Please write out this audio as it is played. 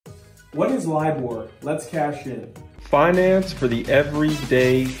What is LIBOR? Let's cash in. Finance for the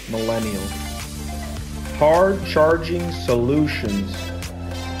everyday millennial. Hard charging solutions.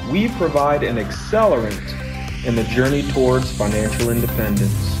 We provide an accelerant in the journey towards financial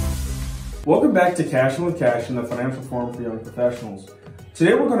independence. Welcome back to Cashin' with Cashin, the financial forum for young professionals.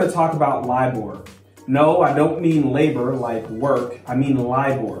 Today we're going to talk about LIBOR. No, I don't mean labor like work, I mean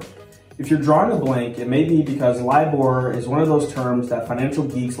LIBOR. If you're drawing a blank, it may be because LIBOR is one of those terms that financial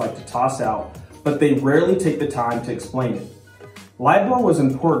geeks like to toss out, but they rarely take the time to explain it. LIBOR was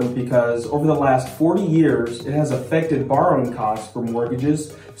important because over the last 40 years, it has affected borrowing costs for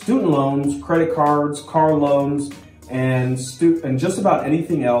mortgages, student loans, credit cards, car loans, and just about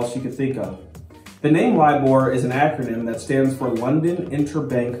anything else you could think of. The name LIBOR is an acronym that stands for London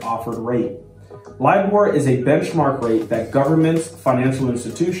Interbank Offered Rate. LIBOR is a benchmark rate that governments, financial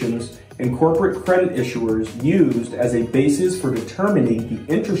institutions, and corporate credit issuers used as a basis for determining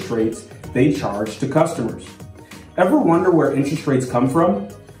the interest rates they charge to customers. Ever wonder where interest rates come from?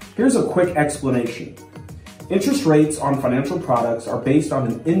 Here's a quick explanation. Interest rates on financial products are based on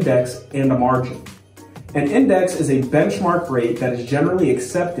an index and a margin. An index is a benchmark rate that is generally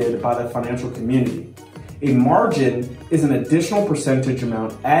accepted by the financial community. A margin is an additional percentage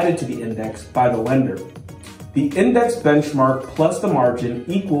amount added to the index by the lender. The index benchmark plus the margin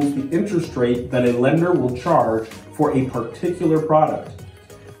equals the interest rate that a lender will charge for a particular product.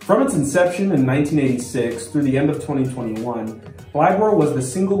 From its inception in 1986 through the end of 2021, LIBOR was the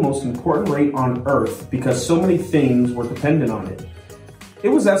single most important rate on earth because so many things were dependent on it. It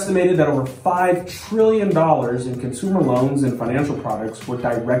was estimated that over $5 trillion in consumer loans and financial products were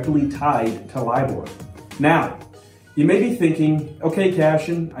directly tied to LIBOR. Now, you may be thinking, okay,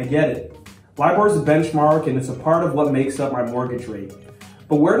 Cashin, I get it. LIBOR is a benchmark and it's a part of what makes up my mortgage rate.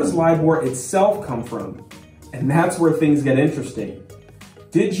 But where does LIBOR itself come from? And that's where things get interesting.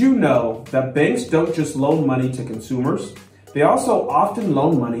 Did you know that banks don't just loan money to consumers? They also often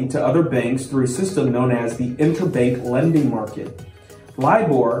loan money to other banks through a system known as the interbank lending market.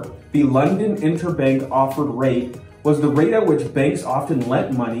 LIBOR, the London Interbank Offered Rate, was the rate at which banks often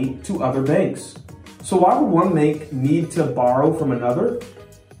lent money to other banks. So why would one bank need to borrow from another?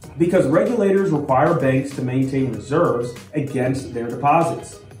 Because regulators require banks to maintain reserves against their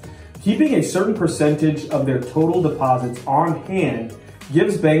deposits. Keeping a certain percentage of their total deposits on hand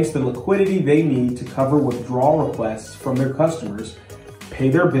gives banks the liquidity they need to cover withdrawal requests from their customers, pay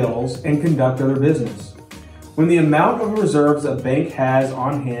their bills, and conduct other business. When the amount of reserves a bank has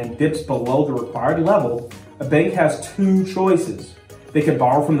on hand dips below the required level, a bank has two choices. They could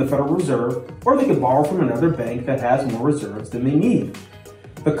borrow from the Federal Reserve, or they could borrow from another bank that has more reserves than they need.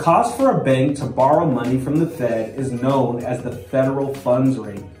 The cost for a bank to borrow money from the Fed is known as the federal funds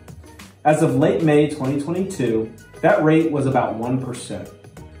rate. As of late May 2022, that rate was about 1%.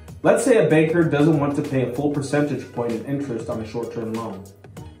 Let's say a banker doesn't want to pay a full percentage point of interest on a short-term loan.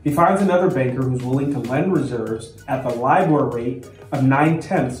 He finds another banker who's willing to lend reserves at the LIBOR rate of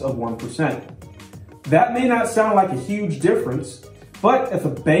 0.9%. That may not sound like a huge difference, but if a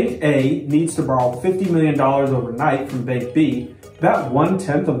Bank A needs to borrow $50 million overnight from Bank B, that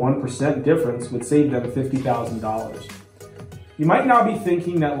 0.1% difference would save them $50,000. You might now be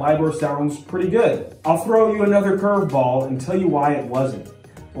thinking that LIBOR sounds pretty good. I'll throw you another curveball and tell you why it wasn't.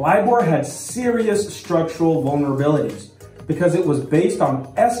 LIBOR had serious structural vulnerabilities because it was based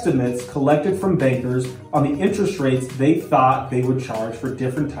on estimates collected from bankers on the interest rates they thought they would charge for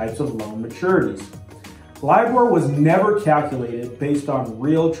different types of loan maturities. LIBOR was never calculated based on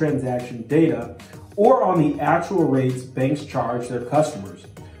real transaction data or on the actual rates banks charge their customers,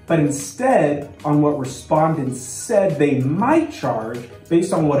 but instead on what respondents said they might charge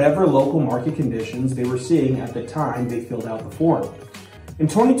based on whatever local market conditions they were seeing at the time they filled out the form. In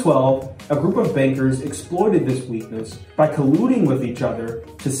 2012, a group of bankers exploited this weakness by colluding with each other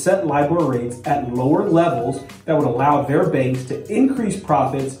to set LIBOR rates at lower levels that would allow their banks to increase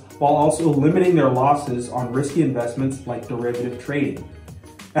profits while also limiting their losses on risky investments like derivative trading.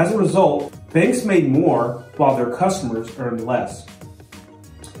 As a result, banks made more while their customers earned less.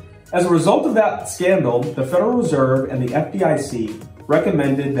 As a result of that scandal, the Federal Reserve and the FDIC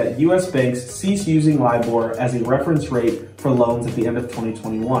recommended that U.S. banks cease using LIBOR as a reference rate for loans at the end of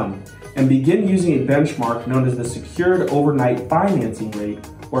 2021 and begin using a benchmark known as the Secured Overnight Financing Rate,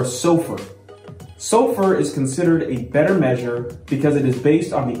 or SOFR. SOFR is considered a better measure because it is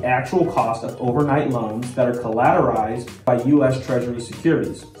based on the actual cost of overnight loans that are collateralized by U.S. Treasury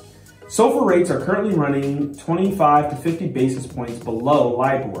securities. SOFR rates are currently running 25 to 50 basis points below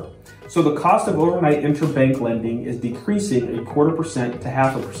LIBOR, so the cost of overnight interbank lending is decreasing 0.25% to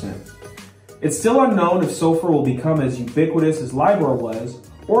 0.5%. It's still unknown if SOFR will become as ubiquitous as LIBOR was,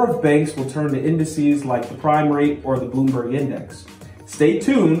 or if banks will turn to indices like the prime rate or the Bloomberg index. Stay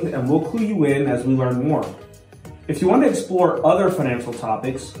tuned and we'll clue you in as we learn more. If you want to explore other financial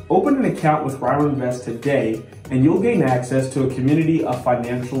topics, open an account with Ryler Invest today and you'll gain access to a community of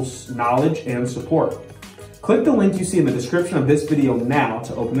financial knowledge and support. Click the link you see in the description of this video now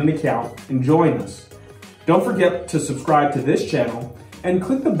to open an account and join us. Don't forget to subscribe to this channel and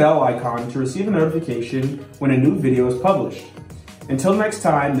click the bell icon to receive a notification when a new video is published. Until next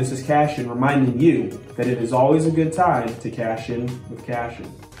time, this is Cashin reminding you that it is always a good time to cash in with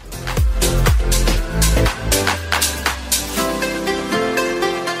Cashin.